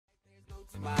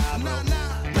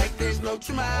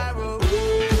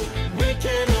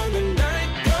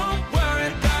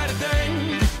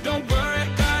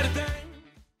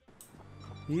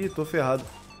Ih, tô ferrado.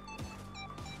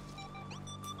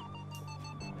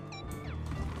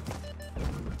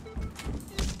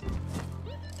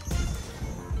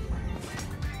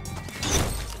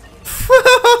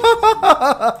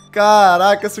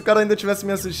 Caraca, se o cara ainda tivesse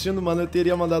me assistindo, mano, eu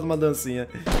teria mandado uma dancinha.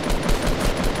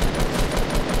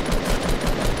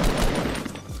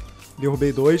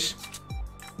 Derrubei 2.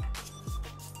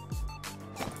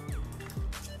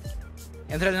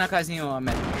 Entra ali na casinha, ó,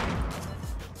 Matt.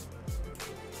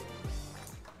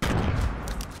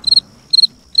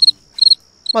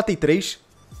 Matei 3.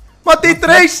 Matei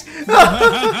 3!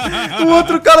 O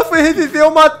outro cara foi reviver,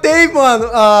 eu matei, mano.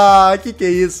 Ah, que é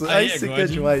isso? Aí você quer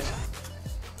demais.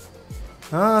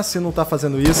 Ah, você não tá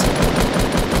fazendo isso.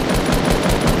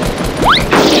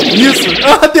 Isso!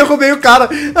 Ah, derrubei o cara.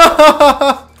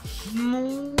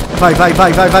 Vai.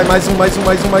 Mais um.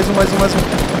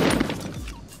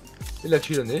 Ele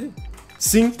atira nele?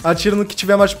 Sim, atira no que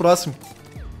tiver mais próximo.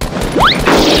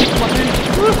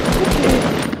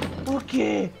 Por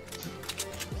quê?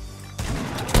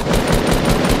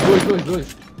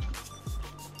 2.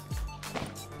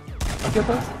 Aqui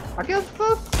atrás.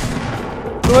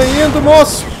 Tô indo,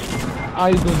 moço.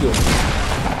 Ai, não deu.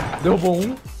 Derrubou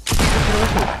um.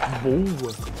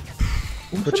 Boa.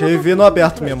 Vou te reviver no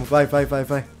aberto mesmo. Vai.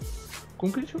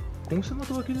 Como você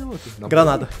matou aquele outro?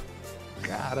 Granada.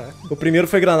 Caraca. O primeiro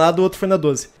foi granada, o outro foi na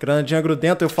 12. Granadinha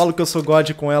grudenta, eu falo que eu sou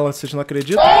God com ela, vocês não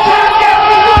acreditam?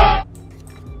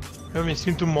 Eu me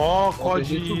sinto mó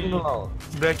COD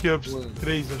Black Ops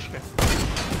 3, acho que é.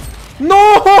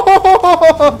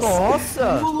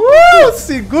 Nossa!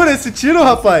 Segura esse tiro,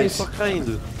 rapaz! Só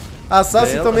caindo.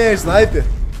 Assassino também é sniper.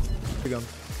 Pegando.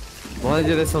 Vamos na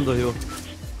direção do rio.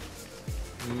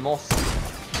 Nossa.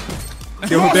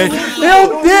 Derrubei.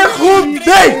 Eu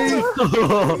derrubei!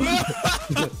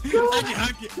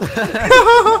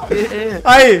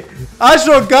 Aí, a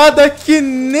jogada que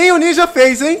nem o ninja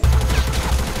fez, hein?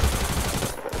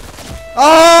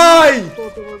 Ai!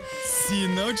 Se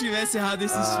não tivesse errado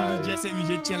esse estilo de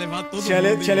SMG, tinha levado todo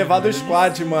mundo. Tinha levado o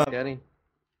squad, mano. Querem?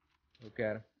 Eu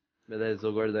quero. Beleza,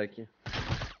 vou guardar aqui.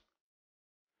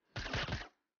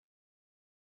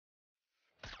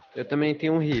 Eu também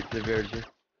tenho um rifle verde.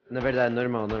 Na verdade,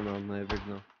 normal, não é verde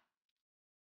não. Se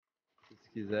vocês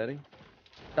quiserem.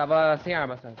 Tava sem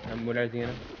arma, sabe? A mulherzinha,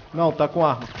 né? Não, tá com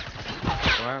arma.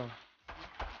 Com arma?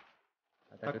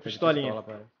 Tá com pistolinha.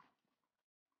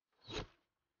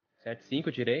 7.5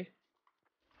 eu tirei.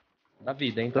 Da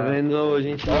vida, hein? Tá vendo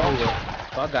gente na rua.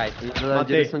 Só gás. Na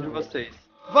direção de vocês.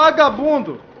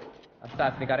 Vagabundo!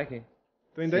 Tá, tem cara aqui.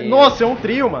 Tô indo aí. Nossa, é um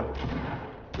trio, mano.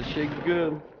 Tô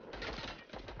chegando.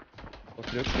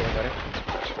 Construiu o que agora?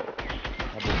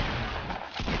 Acabou.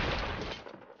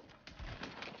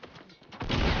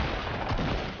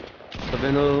 Tá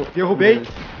vendo? Derrubei.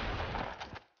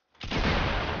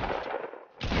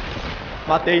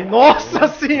 Matei. Nossa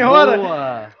senhora!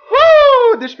 Boa!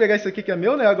 Deixa eu pegar isso aqui que é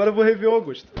meu, né? Agora eu vou rever o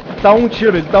Augusto. Tá um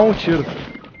tiro, ele tá um tiro.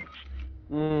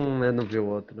 Eu não vi o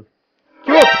outro.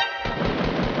 Que outro?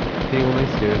 Tem um na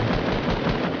esquerda.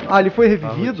 Ah, ele foi Tá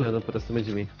revivido? roteando pra cima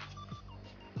de mim.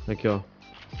 Aqui, ó.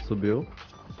 Subiu.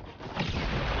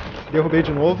 Derrubei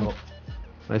de novo.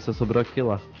 Aí só sobrou aqui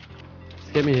lá.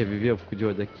 Você quer me reviver? Eu fico de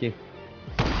olho aqui.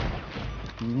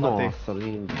 Matei. Nossa,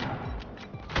 lindo.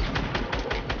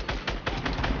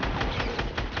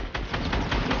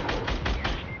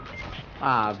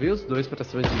 Ah, veio os dois pra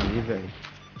cima de mim, velho.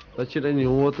 Tô atirando em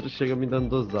um, o outro chega me dando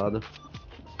dosada.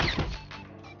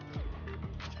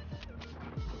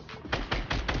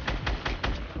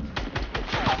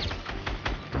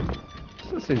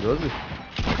 Você tá sem 12?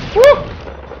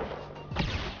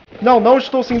 Não, não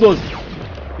estou sem 12.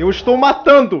 Eu estou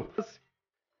matando.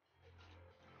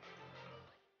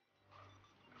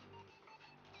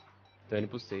 Tô indo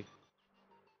pro safe.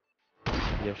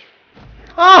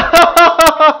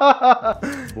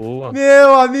 Boa.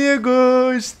 Meu amigo,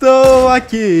 estou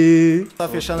aqui. Tá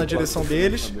fechando a direção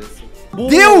deles.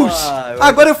 Deus!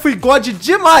 Agora eu fui God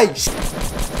demais.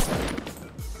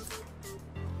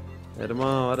 Era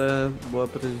uma hora boa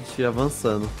pra gente ir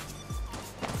avançando.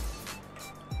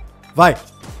 Vai,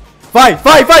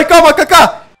 calma,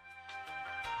 Kaká.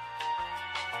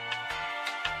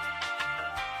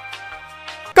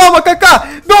 Calma, Kaká.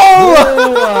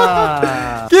 Boa!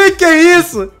 Que é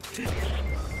isso?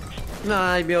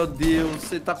 Ai, meu Deus,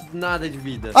 você tá com nada de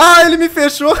vida. Ah, ele me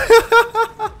fechou.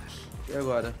 E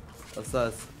agora?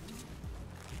 Assassino.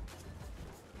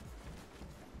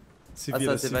 Se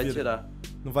vira, Assassino, você vai atirar.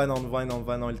 Não vai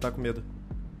não, ele tá com medo.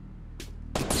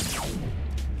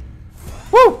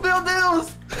 meu Deus!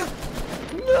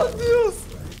 Meu Deus!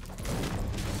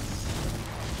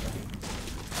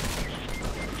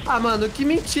 Ah, mano, que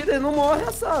mentira, ele não morre,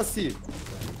 Assassi.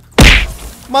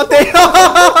 Matei!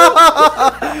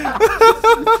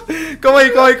 Calma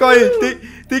aí.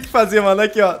 Tem que fazer, mano.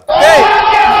 Aqui, ó. Ei!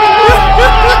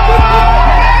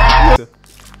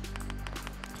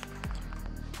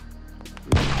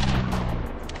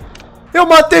 Eu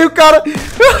matei o cara!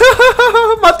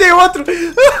 Matei outro!